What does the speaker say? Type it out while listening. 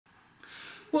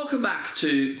Welcome back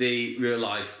to the Real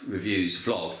Life Reviews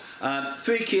vlog.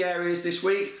 Three key areas this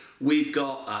week. We've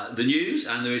got the news,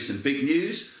 and there is some big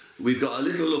news. We've got a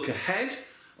little look ahead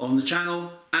on the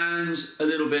channel and a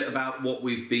little bit about what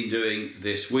we've been doing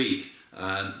this week.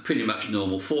 Pretty much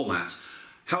normal format.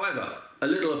 However, a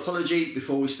little apology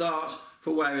before we start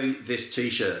for wearing this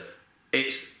t-shirt.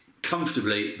 It's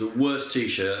comfortably the worst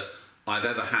t-shirt I've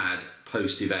ever had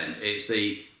post-event. It's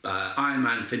the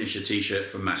Ironman finisher t-shirt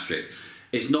from Maastricht.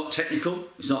 It's not technical,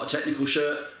 it's not a technical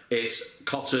shirt, it's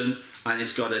cotton and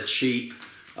it's got a cheap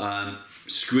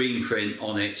screen print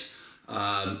on it.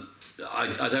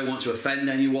 I don't want to offend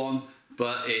anyone,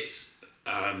 but it's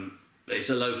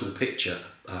a local picture.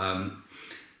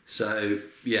 So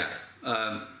yeah,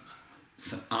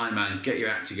 Ironman, get your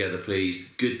act together please.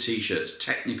 Good t-shirts,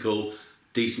 technical,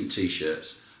 decent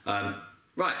t-shirts.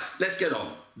 Right, let's get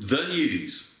on. The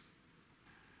news.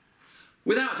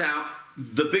 Without doubt,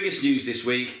 the biggest news this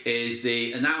week is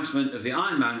the announcement of the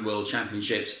Ironman World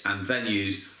Championships and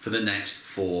venues for the next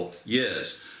 4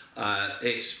 years.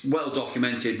 It's well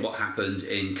documented what happened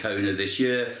in Kona this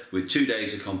year with 2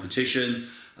 days of competition,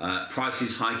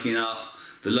 prices hiking up,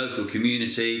 the local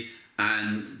community,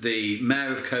 and the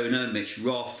Mayor of Kona, Mitch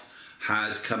Roth,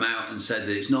 has come out and said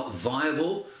that it's not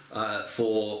viable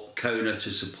for Kona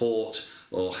to support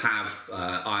or have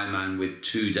Ironman with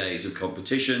 2 days of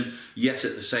competition. Yet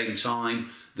at the same time,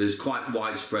 there's quite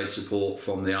widespread support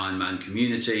from the Ironman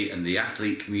community and the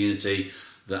athlete community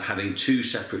that having 2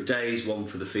 separate days, one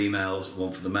for the females,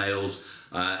 one for the males,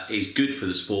 is good for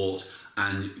the sport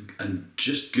and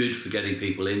just good for getting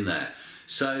people in there.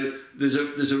 So there's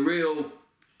a real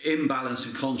imbalance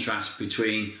and contrast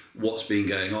between what's been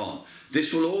going on.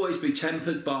 This will always be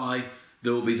tempered by,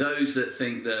 there will be those that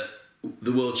think that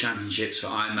the World Championships for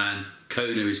Ironman,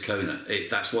 Kona is Kona.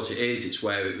 That's what it is, it's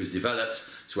where it was developed,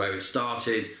 it's where it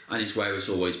started, and it's where it's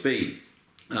always been.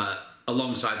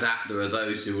 Alongside that, there are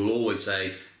those who will always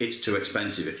say it's too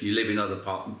expensive. If you live in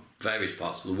various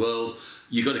parts of the world,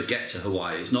 you've got to get to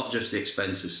Hawaii. It's not just the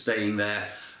expense of staying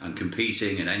there and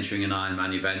competing and entering an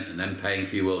Ironman event and then paying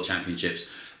for your World Championships.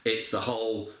 It's the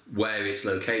whole where it's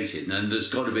located, and there's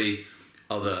got to be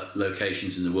other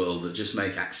locations in the world that just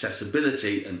make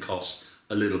accessibility and cost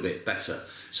a little bit better.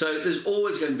 So there's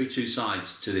always going to be two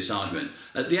sides to this argument.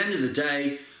 At the end of the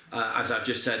day, as I've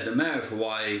just said, the Mayor of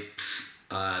Hawaii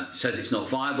says it's not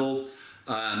viable.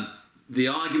 The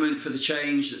argument for the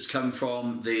change that's come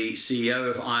from the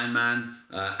CEO of Ironman,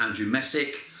 Andrew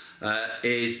Messick,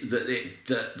 is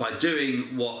that by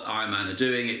doing what Ironman are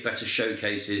doing, it better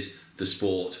showcases the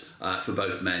sport for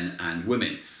both men and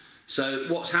women. So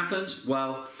what's happened?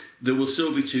 Well, there will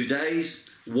still be 2 days.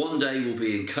 1 day will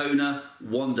be in Kona,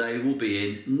 1 day will be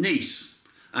in Nice.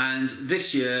 And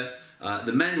this year,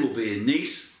 the men will be in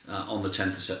Nice on the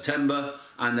 10th of September,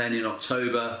 and then in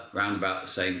October, around about the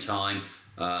same time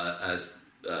as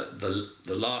the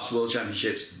last World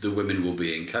Championships, the women will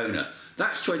be in Kona.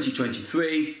 That's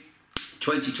 2023.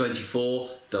 2024,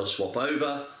 they'll swap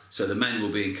over. So the men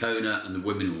will be in Kona and the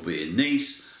women will be in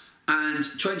Nice. And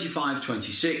 25,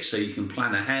 26, so you can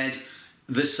plan ahead,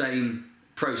 the same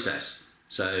process.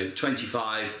 So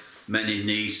 25 men in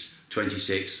Nice,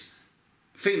 26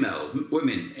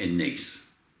 women in Nice.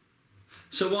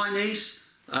 So why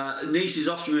Nice? Nice is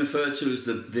often referred to as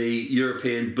the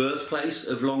European birthplace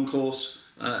of long course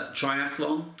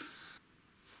triathlon.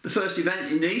 The first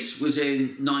event in Nice was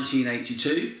in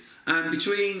 1982, and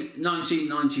between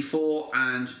 1994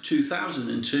 and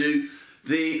 2002,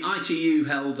 the ITU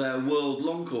held their World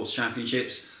Long Course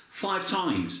Championships 5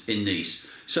 times in Nice.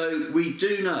 So we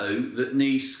do know that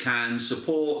Nice can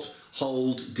support,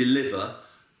 hold, deliver,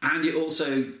 and it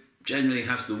also generally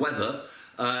has the weather.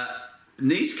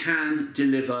 Nice can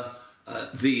deliver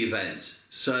the event.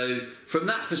 So from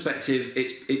that perspective,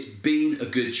 it's been a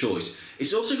good choice.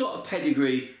 It's also got a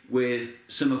pedigree with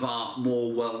some of our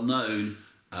more well-known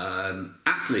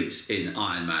athletes in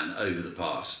Ironman over the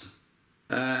past.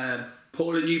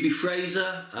 Paula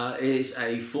Newby-Fraser is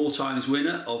a 4 times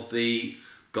winner of the,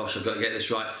 gosh, I've got to get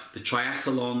this right, the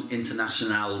Triathlon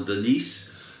International de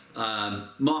Nice.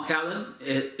 Mark Allen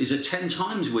is a 10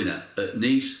 times winner at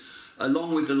Nice,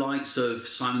 along with the likes of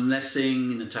Simon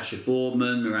Lessing, Natasha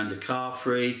Boardman, Miranda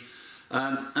Carfrey.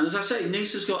 And as I say,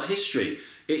 Nice has got history.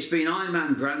 It's been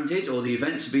Ironman branded, or the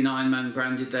events have been Ironman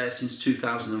branded there since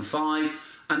 2005,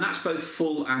 and that's both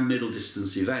full and middle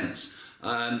distance events.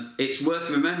 It's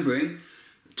worth remembering,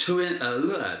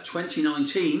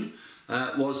 2019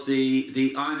 was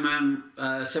the Ironman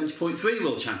 70.3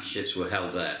 World Championships were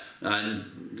held there,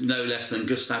 and no less than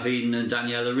Gustav Iden and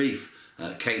Daniela Rief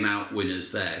came out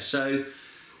winners there. So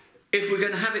If we're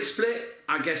going to have it split,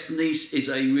 I guess Nice is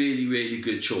a really, really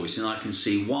good choice, and I can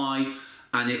see why.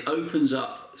 And it opens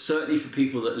up, certainly for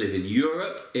people that live in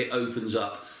Europe, it opens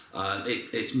up,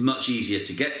 it's much easier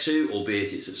to get to,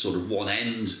 albeit it's at sort of one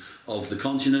end of the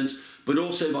continent. But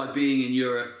also by being in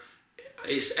Europe,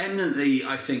 it's eminently,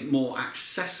 I think, more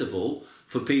accessible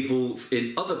for people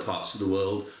in other parts of the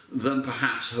world than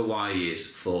perhaps Hawaii is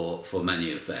for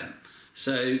many of them.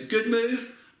 So, good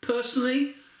move.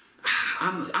 Personally,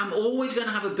 I'm always going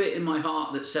to have a bit in my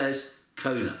heart that says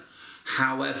Kona.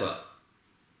 However,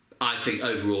 I think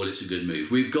overall it's a good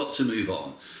move. We've got to move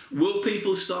on. Will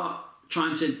people start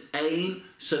trying to aim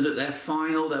so that their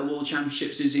final, their World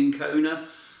Championships is in Kona?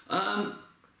 I'm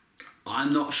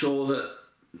not sure that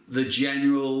the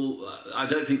general, I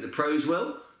don't think the pros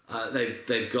will.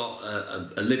 They've got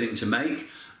a living to make.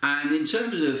 And in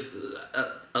terms of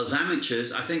us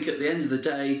amateurs, I think at the end of the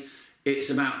day,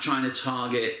 it's about trying to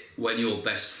target when you're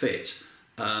best fit.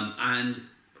 And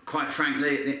quite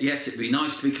frankly, yes, it'd be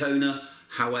nice to be Kona.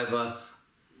 However,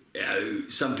 you know,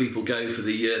 some people go for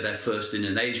the year they're first in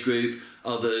an age group.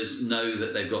 Others know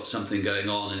that they've got something going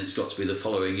on and it's got to be the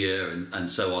following year and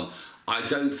so on. I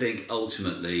don't think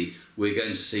ultimately we're going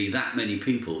to see that many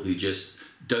people who just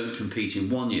don't compete in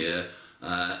one year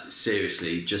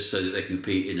seriously just so that they can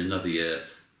compete in another year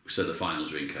so the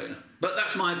finals are in Kona. But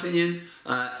that's my opinion.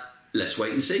 Let's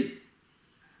wait and see.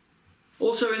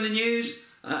 Also in the news,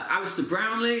 Alistair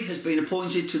Brownlee has been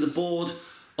appointed to the board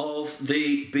of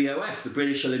the BOF, the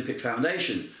British Olympic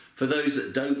Foundation. For those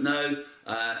that don't know,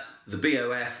 the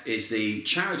BOF is the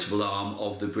charitable arm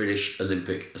of the British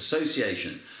Olympic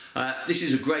Association. This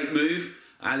is a great move.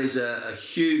 Al is a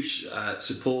huge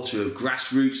supporter of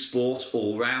grassroots sport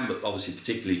all round, but obviously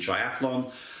particularly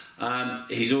triathlon.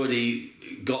 He's already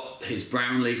got his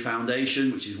Brownlee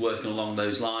Foundation, which is working along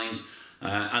those lines,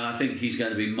 and I think he's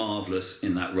going to be marvellous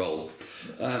in that role.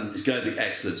 It's going to be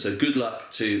excellent, so good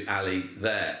luck to Ali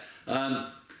there.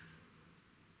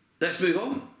 Let's move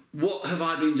on. What have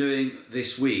I been doing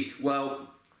this week? Well,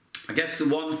 I guess the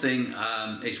one thing,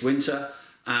 it's winter,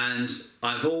 and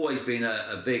I've always been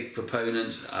a big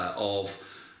proponent of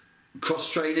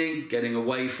cross-training, getting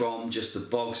away from just the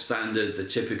bog standard, the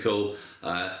typical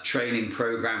training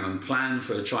program and plan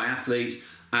for a triathlete,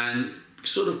 and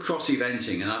sort of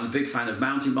cross-eventing. And I'm a big fan of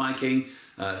mountain biking,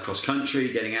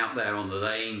 cross-country, getting out there on the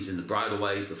lanes, in the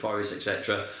bridleways, the forest,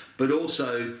 etc. But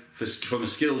also, from a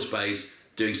skills base,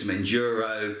 doing some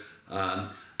enduro.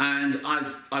 And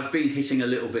I've been hitting a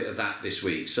little bit of that this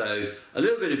week. So a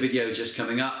little bit of video just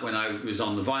coming up when I was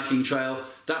on the Viking Trail.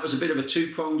 That was a bit of a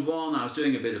two-pronged one. I was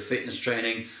doing a bit of fitness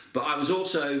training, but I was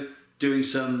also doing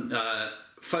some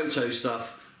photo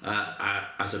stuff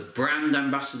as a brand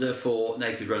ambassador for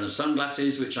Naked Runner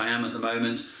sunglasses, which I am at the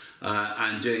moment,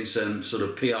 and doing some sort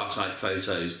of PR type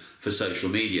photos for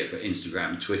social media, for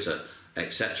Instagram, Twitter,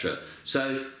 etc.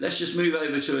 So let's just move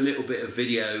over to a little bit of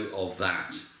video of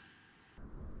that.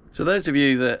 So those of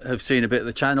you that have seen a bit of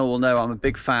the channel will know I'm a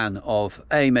big fan of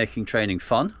A, making training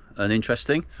fun and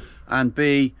interesting, and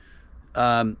B,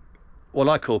 what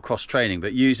I call cross training,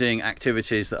 but using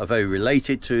activities that are very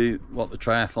related to what the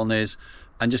triathlon is,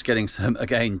 and just getting some,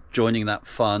 again, joining that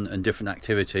fun and different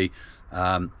activity,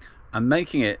 and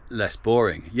making it less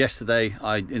boring. Yesterday,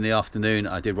 in the afternoon,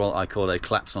 I did what I call a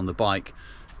claps on the bike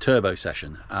turbo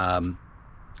session. One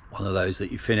of those that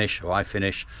you finish, or I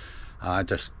finish, I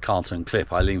just can't unclip.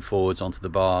 I lean forwards onto the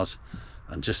bars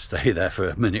and just stay there for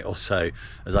a minute or so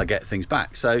as I get things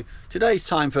back. So today's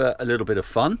time for a little bit of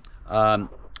fun,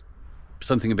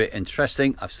 something a bit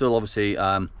interesting. I've still obviously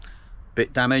a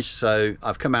bit damaged, so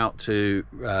I've come out to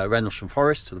Rendlesham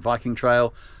Forest, to the Viking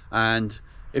Trail, and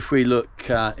if we look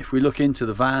into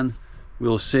the van,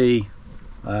 we'll see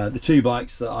the two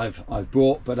bikes that I've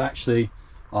brought, but actually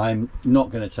I'm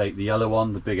not going to take the yellow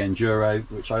one, the big enduro,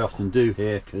 which I often do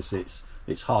here because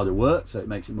it's harder work, so it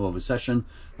makes it more of a session,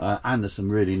 and there's some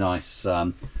really nice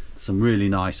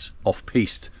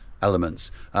off-piste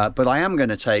elements. But I am going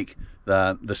to take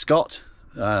the Scott,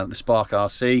 the Spark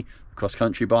RC,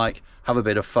 cross-country bike, have a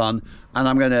bit of fun, and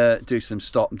I'm going to do some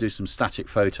stop and do some static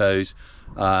photos,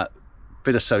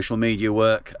 bit of social media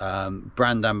work,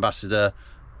 brand ambassador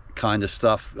kind of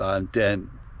stuff,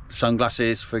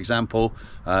 sunglasses, for example,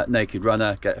 Naked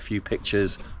Runner, get a few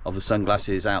pictures of the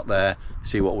sunglasses out there,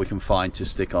 see what we can find to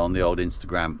stick on the old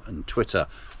Instagram and Twitter,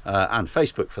 and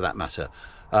Facebook for that matter,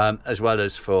 as well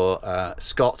as for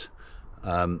Scott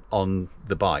on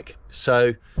the bike.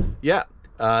 So yeah,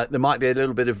 There might be a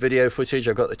little bit of video footage.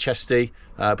 I've got the chesty,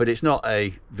 but it's not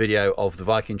a video of the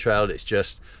Viking Trail. It's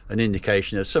just an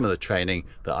indication of some of the training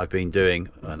that I've been doing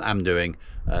and am doing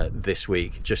this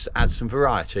week, just to add some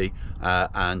variety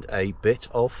and a bit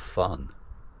of fun.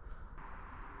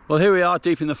 Well, here we are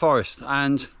deep in the forest,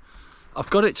 and I've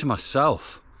got it to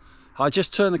myself. I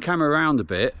just turn the camera around a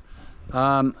bit.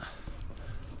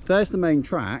 There's the main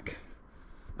track,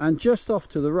 and just off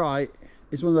to the right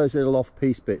is one of those little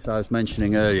off-piste bits I was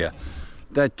mentioning earlier.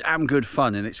 They're damn good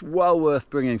fun, and it's well worth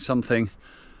bringing something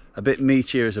a bit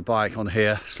meatier as a bike on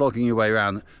here, slogging your way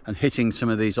around and hitting some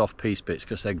of these off-piste bits,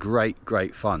 because they're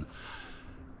great fun.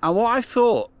 And what I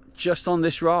thought just on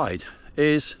this ride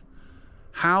is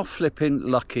how flipping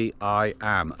lucky I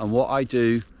am, and what I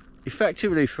do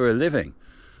effectively for a living.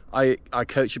 I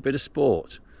coach a bit of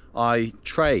sport, I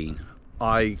train,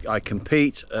 I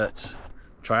compete at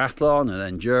triathlon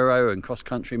and enduro and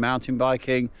cross-country mountain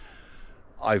biking,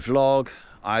 I vlog,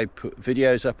 I put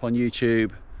videos up on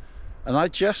YouTube, and I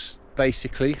just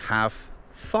basically have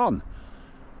fun.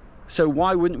 So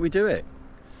why wouldn't we do it?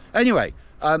 Anyway,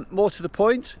 more to the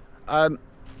point, I'm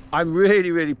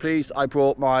really pleased I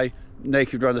brought my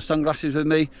Naked Runner sunglasses with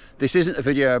me. This isn't a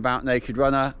video about Naked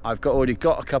Runner. I've already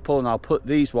got a couple, and I'll put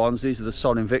these ones, these are the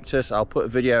Sol Invictus, I'll put a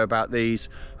video about these,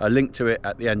 a link to it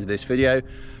at the end of this video.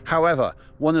 However,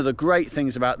 one of the great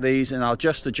things about these, and I'll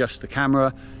just adjust the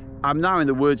camera, I'm now in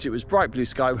the woods, it was bright blue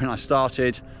sky when I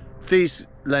started. These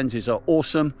lenses are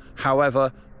awesome,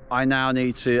 however I'm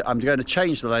going to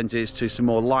change the lenses to some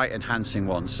more light enhancing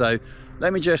ones. So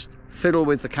let me just fiddle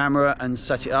with the camera and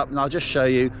set it up, and I'll just show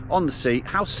you on the seat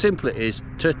how simple it is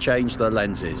to change the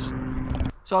lenses.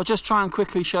 So I'll just try and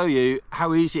quickly show you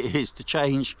how easy it is to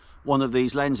change one of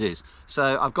these lenses.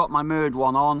 So I've got my mirrored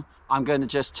one on. I'm going to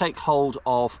just take hold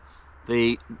of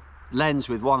the lens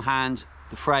with one hand,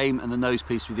 the frame and the nose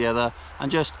piece with the other, and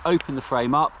just open the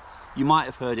frame up. You might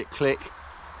have heard it click.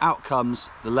 Out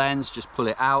comes the lens, just pull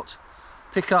it out,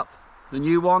 pick up the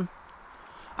new one,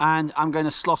 and I'm going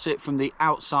to slot it from the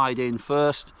outside in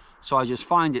first. So I just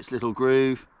find its little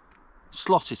groove,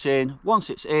 slot it in. Once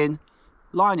it's in,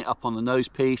 line it up on the nose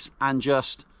piece and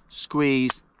just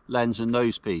squeeze lens and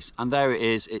nose piece, and there it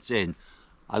is, it's in.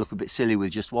 I look a bit silly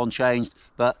with just one changed,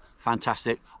 but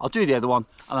fantastic. I'll do the other one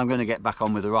and I'm going to get back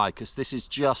on with the ride, because this is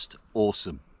just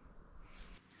awesome.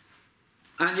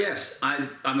 And yes,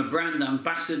 I'm a brand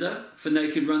ambassador for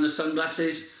Naked Runner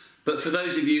sunglasses, but for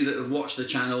those of you that have watched the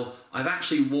channel, I've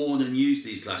actually worn and used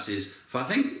these glasses for, I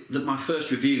think that my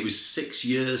first review was 6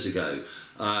 years ago,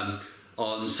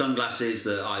 on sunglasses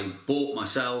that I bought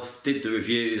myself, did the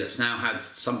review, that's now had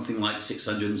something like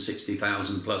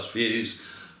 660,000 plus views.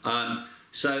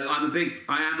 So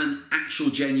I am an actual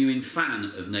genuine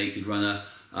fan of Naked Runner.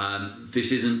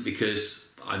 This isn't because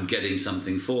I'm getting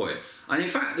something for it. And in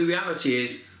fact, the reality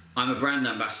is I'm a brand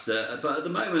ambassador, but at the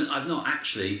moment I've not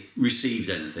actually received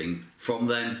anything from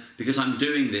them, because I'm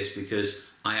doing this because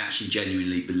I actually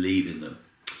genuinely believe in them.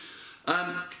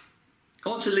 I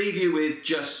want to leave you with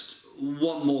just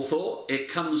one more thought. It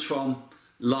comes from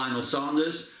Lionel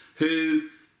Sanders, who,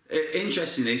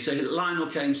 interestingly, so Lionel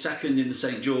came second in the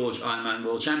St. George Ironman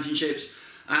World Championships,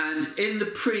 and in the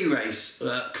pre-race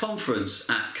conference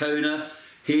at Kona,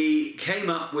 he came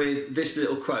up with this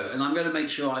little quote, and I'm going to make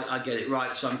sure I get it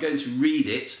right, so I'm going to read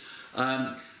it.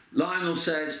 Lionel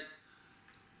said,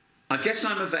 "I guess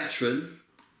I'm a veteran.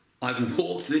 I've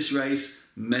walked this race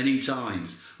many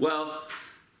times." Well,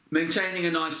 maintaining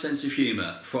a nice sense of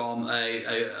humour from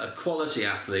a quality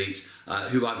athlete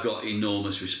who I've got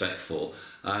enormous respect for.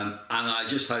 And I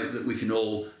just hope that we can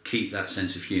all keep that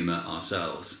sense of humour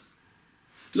ourselves.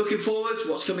 Looking forward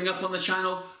to what's coming up on the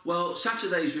channel. Well,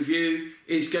 Saturday's review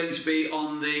is going to be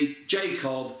on the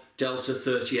Jacob Delta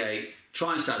 38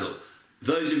 tri-saddle.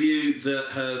 Those of you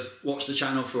that have watched the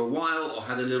channel for a while or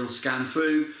had a little scan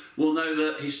through will know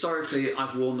that historically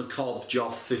I've worn the Cobb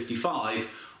Joff 55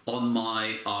 on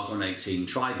my Argon 18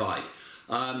 tri-bike.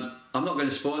 I'm not going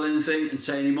to spoil anything and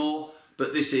say any more,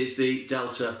 but this is the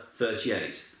Delta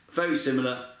 38. Very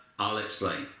similar, I'll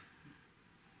explain.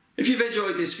 If you've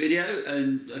enjoyed this video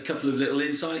and a couple of little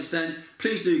insights, then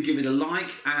please do give it a like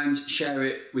and share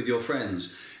it with your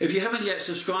friends. If you haven't yet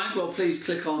subscribed, well, please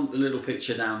click on the little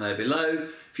picture down there below.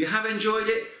 If you have enjoyed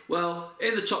it, well,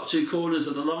 in the top two corners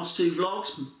of the last two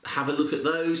vlogs, have a look at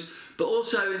those. But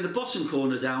also in the bottom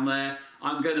corner down there,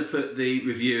 I'm going to put the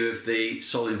review of the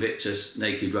Sol Invictus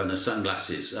Naked Runner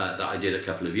sunglasses that I did a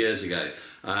couple of years ago.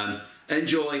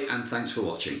 Enjoy, and thanks for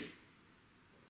watching.